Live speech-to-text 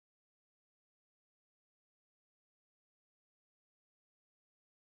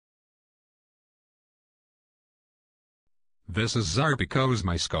This is Zarbeco's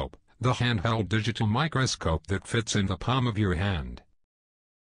MiScope, the handheld digital microscope that fits in the palm of your hand.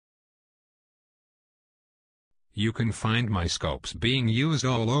 You can find MiScopes being used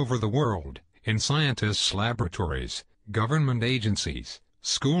all over the world, in scientists' laboratories, government agencies,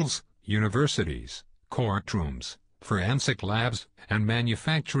 schools, universities, courtrooms, forensic labs, and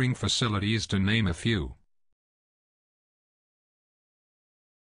manufacturing facilities, to name a few.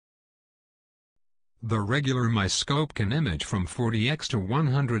 The regular MiScope can image from 40x to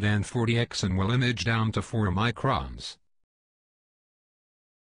 140x and will image down to 4 microns.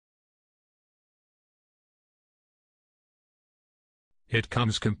 It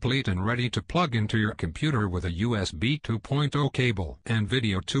comes complete and ready to plug into your computer with a USB 2.0 cable and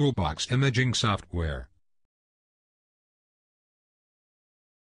video toolbox imaging software.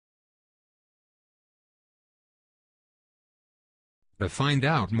 To find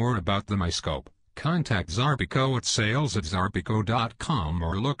out more about the MiScope, contact Zarbeco at sales@zarbeco.com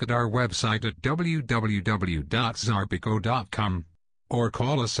or look at our website at www.zarbeco.com, or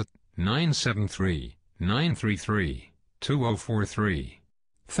call us at 973-933-2043.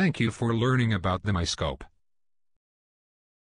 Thank you for learning about the MiScope.